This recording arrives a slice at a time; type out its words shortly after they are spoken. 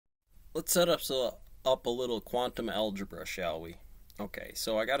Let's set up a little quantum algebra, shall we? Okay,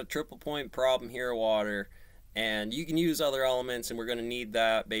 so I got a triple point problem here, water, and you can use other elements, and we're going to need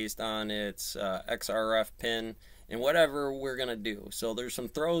that based on its XRF pin and whatever we're going to do. So there's some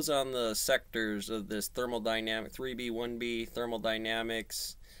throws on the sectors of this thermodynamic 3B, 1B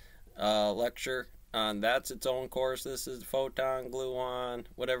thermodynamics lecture. That's its own course. This is photon, gluon,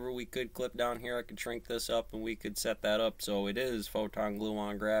 whatever we could clip down here. I could shrink this up and we could set that up so it is photon,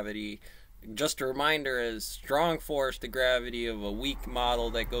 gluon, gravity. Just a reminder is strong force to gravity of a weak model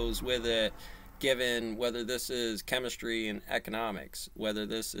that goes with it, given whether this is chemistry and economics, whether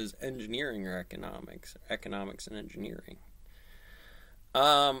this is engineering or economics and engineering.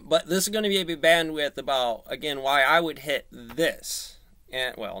 But this is going to be a bandwidth about, again, why I would hit this,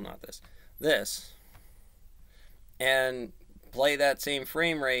 and well, not this, and play that same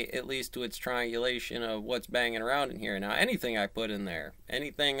frame rate at least to its triangulation of what's banging around in here. Now, anything I put in there,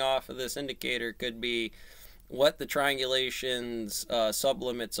 anything off of this indicator could be what the triangulations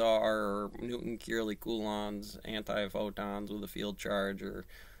sublimits are, or Newton-Kearley coulombs, antiphotons with a field charge, or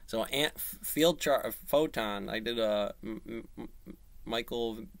so photon. I did a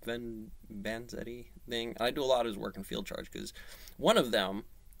Michael Vanzetti thing. I do a lot of his work in field charge because one of them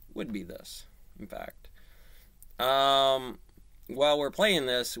would be this, in fact. While we're playing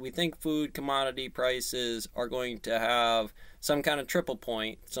this, we think food commodity prices are going to have some kind of triple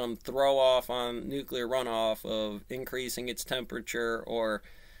point, some throw off on nuclear runoff of increasing its temperature or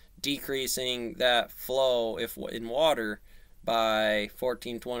decreasing that flow if in water by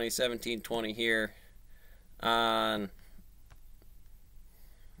 1420, 1720 here on,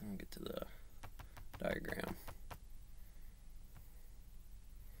 let me get to the diagram.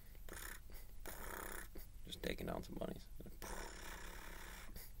 Just taking down some bunnies.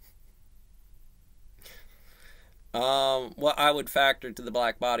 What I would factor to the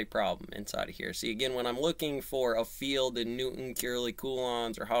black body problem inside of here. See, again, when I'm looking for a field in Newton, Kearley,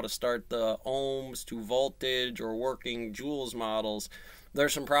 coulombs, or how to start the ohms to voltage or working joules models,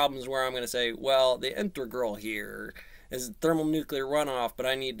 there's some problems where I'm going to say, well, the integral here is thermonuclear runoff, but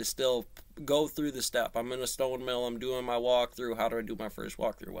I need to still go through the step. I'm in a stone mill. I'm doing my walkthrough. How do I do my first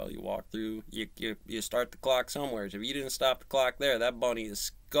walkthrough? Well, you walk through. You start the clock somewhere. If you didn't stop the clock there, that bunny is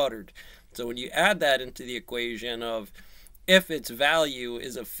scuttered. So when you add that into the equation of if its value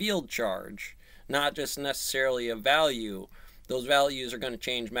is a field charge, not just necessarily a value, those values are going to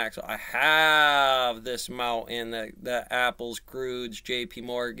change max. So I have this mountain, the Apples, Crudes, JP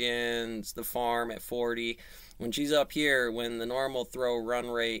Morgans, the farm at 40. When she's up here, when the normal throw run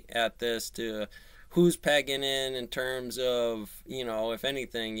rate at this to who's pegging in terms of, if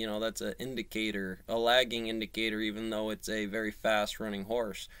anything, that's an indicator, a lagging indicator, even though it's a very fast running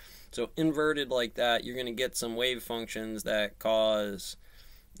horse. So inverted like that, you're going to get some wave functions that cause,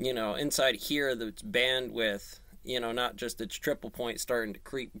 inside here, that's bandwidth, not just its triple point starting to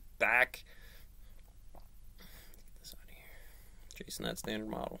creep back. Get this out of here. Chasing that standard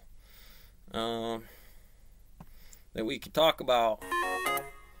model. That we could talk about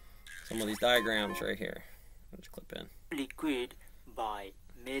some of these diagrams right here. Let's clip in. Liquid by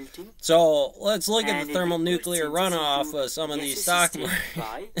melting. So let's look at the thermonuclear runoff of some of these stock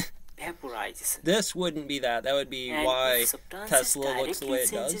markets. This wouldn't be that. That would be why Tesla looks the way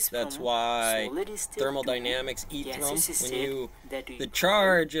it does. That's why thermodynamics eat them. The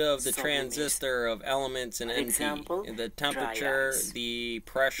charge of the transistor of elements in NP, the temperature, the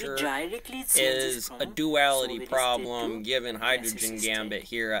pressure, is a duality problem given hydrogen gambit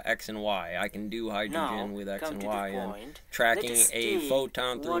here at X and Y. I can do hydrogen with X and Y, and tracking a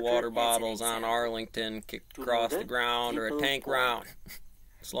photon through water bottles on Arlington kicked across the ground, or a tank round.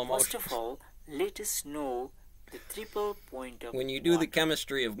 Slow motion. First of all, let us know the triple point of when you do the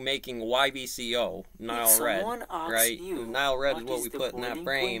chemistry of making YBCO, Nile red, right? Nile red is what we put in that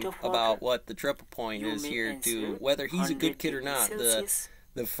frame about what the triple point is here to whether he's a good kid or not.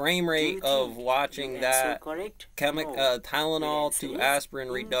 The frame rate of watching that Tylenol to aspirin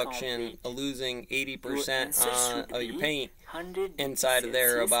reduction, losing 80% of your paint inside of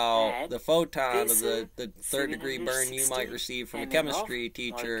there about the photon of the third degree burn you might receive from a chemistry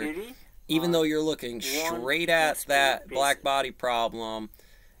teacher, even though you're looking straight at that black body problem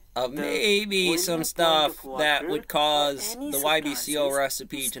of maybe some stuff that would cause the YBCO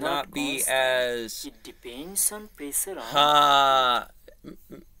recipe to not be as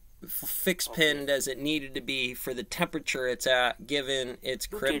fixed pinned as it needed to be for the temperature it's at, given its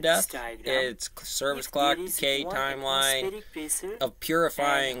crib depth, its service clock decay timeline, of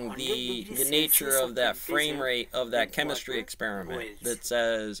purifying the nature of that frame rate of that chemistry experiment that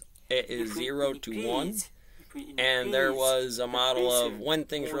says it is 0 to 1. and there was a model of when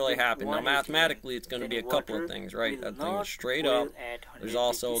things really happen. Now, mathematically, it's going to be a couple of things, right? That thing is straight up. There's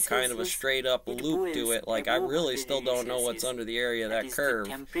also kind of a straight up loop to it. Like, I really still don't know what's under the area of that curve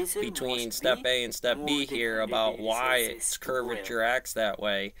between step A and step B here about why its curvature acts that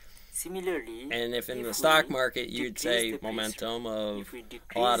way. Similarly, and if in the stock market you'd say momentum of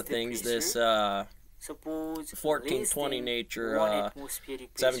a lot of things, this 1420 nature,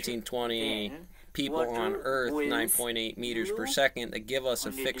 1720 people on Earth, 9.8 meters per second, that give us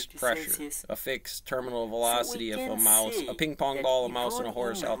a fixed pressure, a fixed terminal velocity of a ping pong ball, a mouse, and a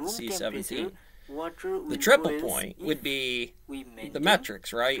horse out to C17. The triple point would be the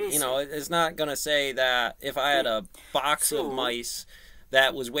metrics, right? You know, it's not going to say that if I had a box of mice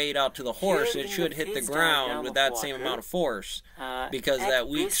that was weighed out to the horse, it should hit the ground with that same amount of force, because that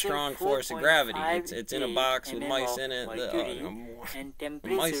weak, strong force of gravity. It's in a box with mice in it. The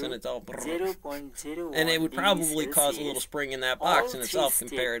mice in it's all, and it would probably cause a little spring in that box in itself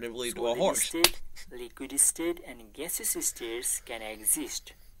comparatively to a horse. Liquid state and gaseous states can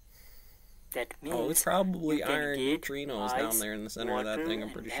exist. That means it's probably iron neutrinos down there in the center of that thing, I'm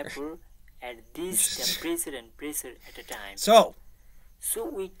pretty sure. At this temperature and pressure at a time. So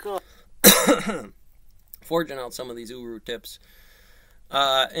we got forging out some of these Uru tips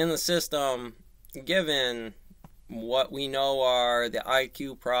in the system, given what we know are the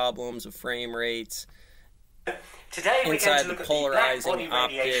IQ problems of frame rates. Today we're inside going to the look polarizing at the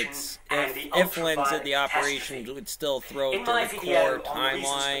optics, and the if lenses, the ultraviolet operations catastrophe. would still throw to In my the video core on the reasons for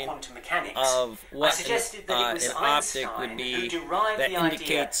timeline quantum mechanics, of I what suggested that it was an Einstein optic would who be derived that the idea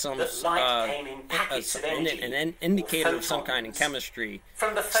indicates some that light came in packets of energy, an indicator of some kind in photons, chemistry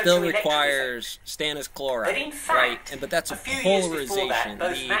from the still photoelectric requires stannous But chloride, in fact, right? But that's a few years before polarization. that,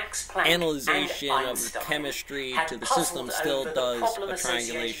 both The Max Planck analyzation and of the Einstein chemistry had to the puzzled system still over the does problem a associated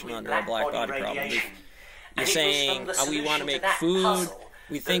triangulation with under a black body problem. radiation. You're And it was saying from the we want to solution make that food. puzzle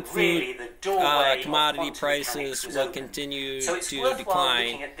We think that really food the doorway of commodity quantum prices mechanics was will opened. continue So it's to worthwhile decline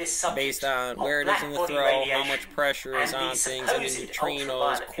looking at this subject based on of where it is in the black-body throw, how radiation much pressure is and on the things, any supposed neutrinos,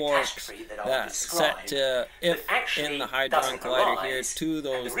 ultraviolet quarks catastrophe that I've that set described to, if that actually in the Hadron doesn't Collider here, arise, to and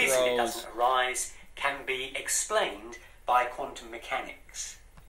those the reason it throws. doesn't arise can be explained by quantum mechanics.